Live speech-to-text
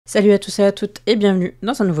Salut à tous et à toutes et bienvenue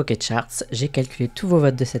dans un nouveau Quai de Charts. J'ai calculé tous vos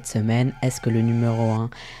votes de cette semaine. Est-ce que le numéro 1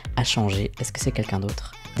 a changé? Est-ce que c'est quelqu'un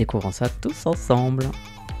d'autre? Découvrons ça tous ensemble.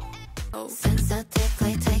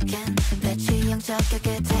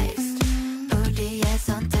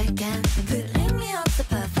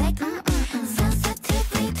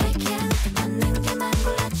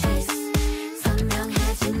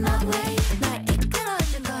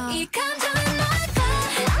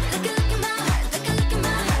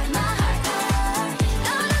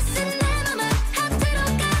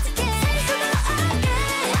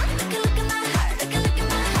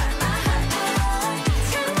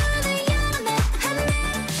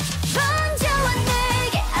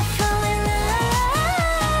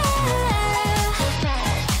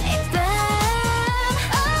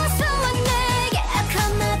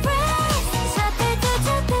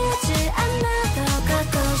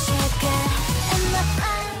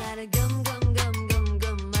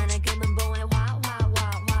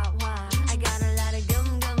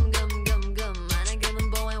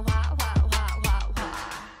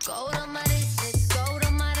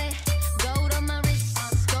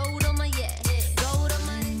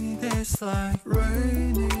 Like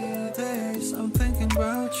rainy days, I'm thinking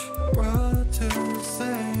about you, what to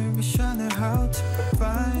say, wishing how to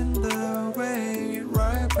find the way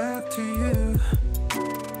right back to you.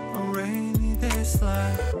 On rainy days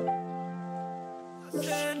like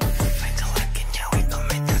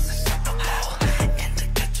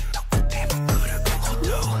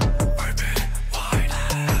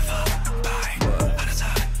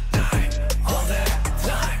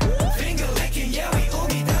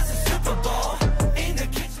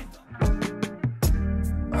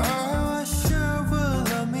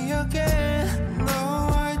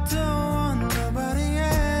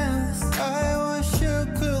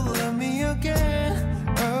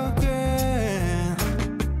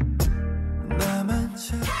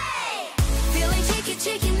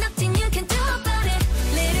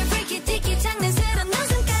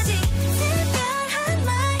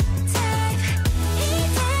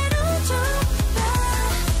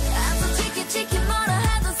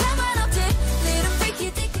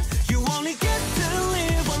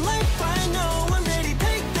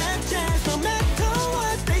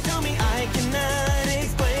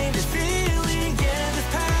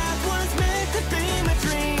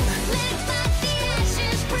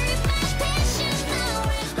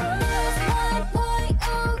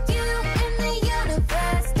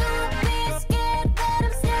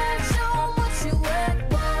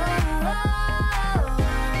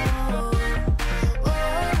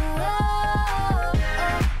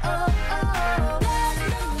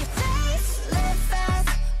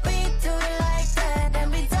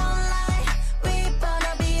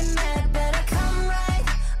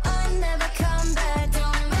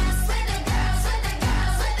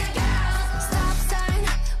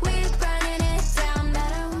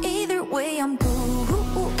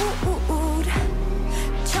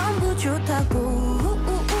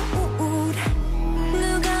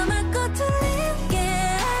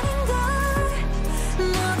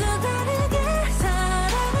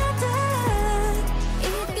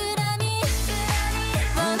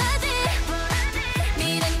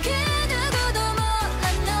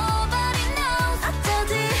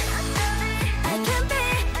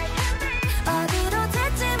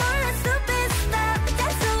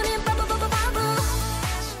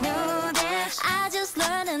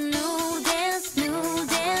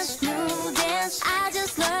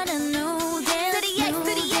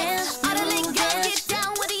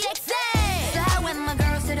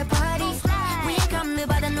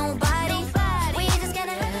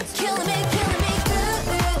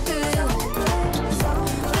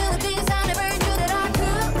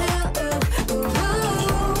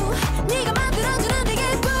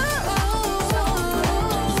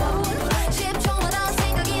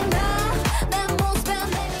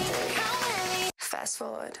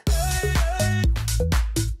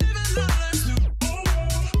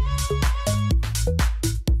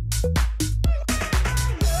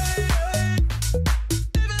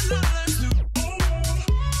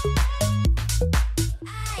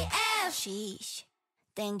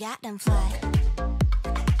Thank God I'm fly.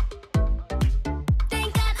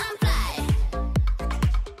 Thank God I'm fly.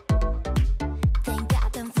 Thank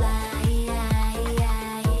God I'm fly.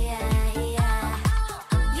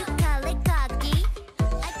 You call it cocky.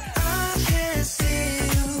 I can see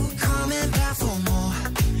you coming back for more,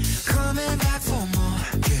 coming back for more.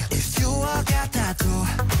 Yeah. If you walk out that door,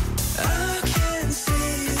 I can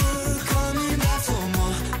see you coming back for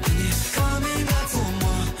more, coming back for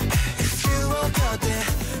more. If you walk out there.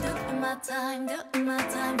 My time.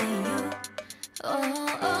 Got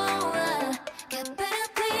better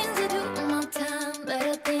things to do in my time,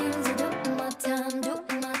 better things to do in my time, do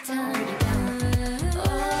in my time.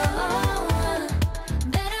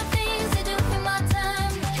 Better things to do in my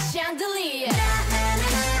time. Chandelier.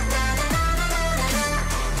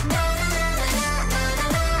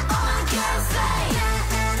 All the girls say,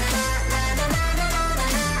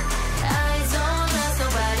 eyes on us,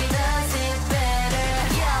 nobody does it better.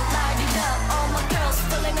 Yeah, light it up, all my girls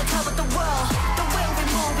feeling on top of the world. The way we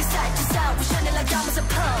move, we side to side, we shining like diamonds and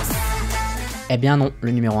pearls. Eh bien non,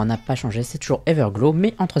 le numéro 1 n'a pas changé, c'est toujours Everglow,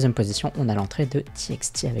 mais en troisième position, on a l'entrée de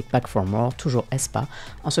TXT avec Back for More, toujours Espa,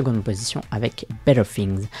 en seconde position avec Better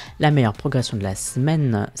Things. La meilleure progression de la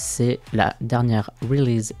semaine, c'est la dernière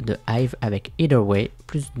release de Hive avec Either Way,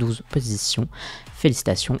 plus 12 positions.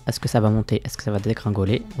 Félicitations, est-ce que ça va monter, est-ce que ça va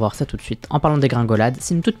dégringoler? On va voir ça tout de suite. En parlant de dégringolade,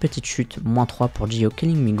 c'est une toute petite chute, -3 pour Gio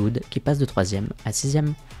Killing Me Good, qui passe de 3ème à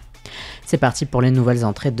 6ème. C'est parti pour les nouvelles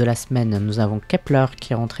entrées de la semaine. Nous avons Kepler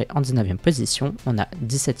qui est rentré en 19ème position. On a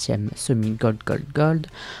 17ème Semi Gold Gold Gold.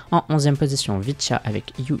 En 11ème position Vicha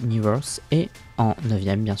avec Universe. Et en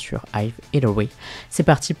 9ème bien sûr Hive Either Way. C'est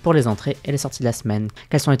parti pour les entrées et les sorties de la semaine.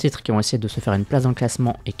 Quels sont les titres qui vont essayer de se faire une place dans le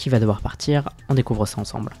classement et qui va devoir partir? On découvre ça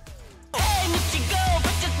ensemble.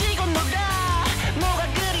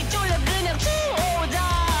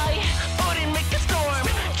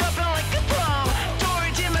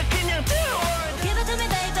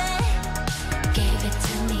 Give it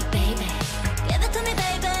to me, baby. Give it to me,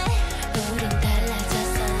 baby. 우린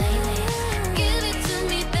달라졌어 lately. Give it to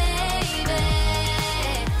me, baby.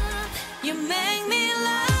 You make me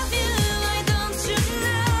love you, why don't you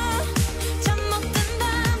know? 잠 못 든 밤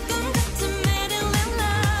꿈 같은 매일의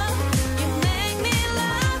love. You make me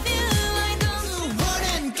love you, why don't you run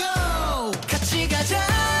and go? 같이 가자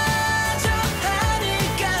저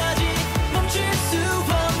하늘까지 멈출 수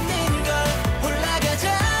없는 걸 올라가자.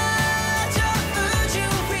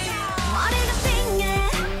 머리가 띵해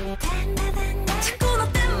자꾸 너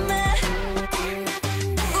때문에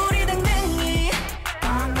우리 당당히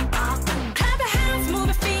Clap your hands, move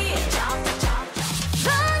your feet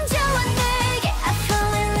던져와 내게 I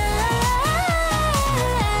fall in love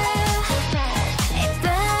이밤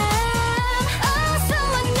어서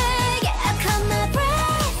와 내게 I cut my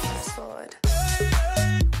breath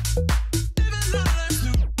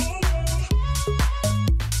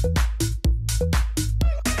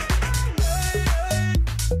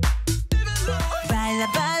발라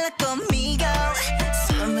발라 conmigo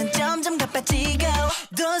숨은 점점 가빠지고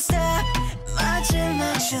Don't stop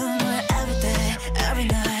마지막 춤을 every day every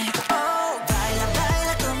night Oh 발라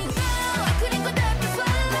발라 conmigo 그리고 dark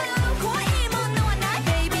flow 고와 힘은 너와 나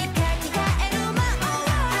baby party가 애로마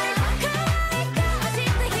그러니까 아직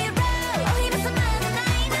the hero 힘에서 나는 I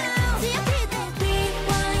know BYOB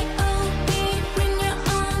bring your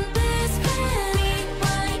own best friend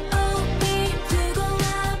BYOB 두고 와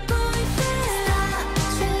boyfriend Stop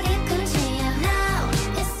출입금지야 now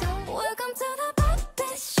It's welcome to the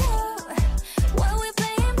puppet show While we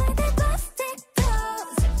playing with the plastic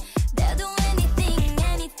dolls They'll do anything,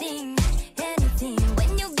 anything, anything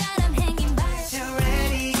When you got them hanging by You're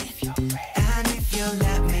ready, and if you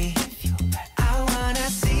let me, I wanna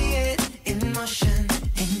see it in motion,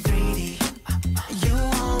 in 3D. You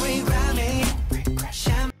won't regret me.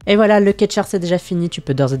 Et voilà, le Catchart c'est déjà fini, tu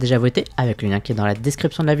peux d'ores et déjà voter avec le lien qui est dans la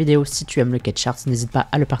description de la vidéo. Si tu aimes le Catchart, n'hésite pas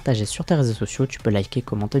à le partager sur tes réseaux sociaux, tu peux liker,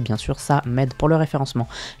 commenter, bien sûr, ça m'aide pour le référencement.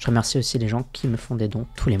 Je remercie aussi les gens qui me font des dons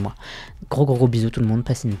tous les mois. Gros bisous tout le monde,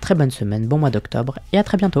 passez une très bonne semaine, bon mois d'octobre et à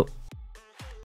très bientôt.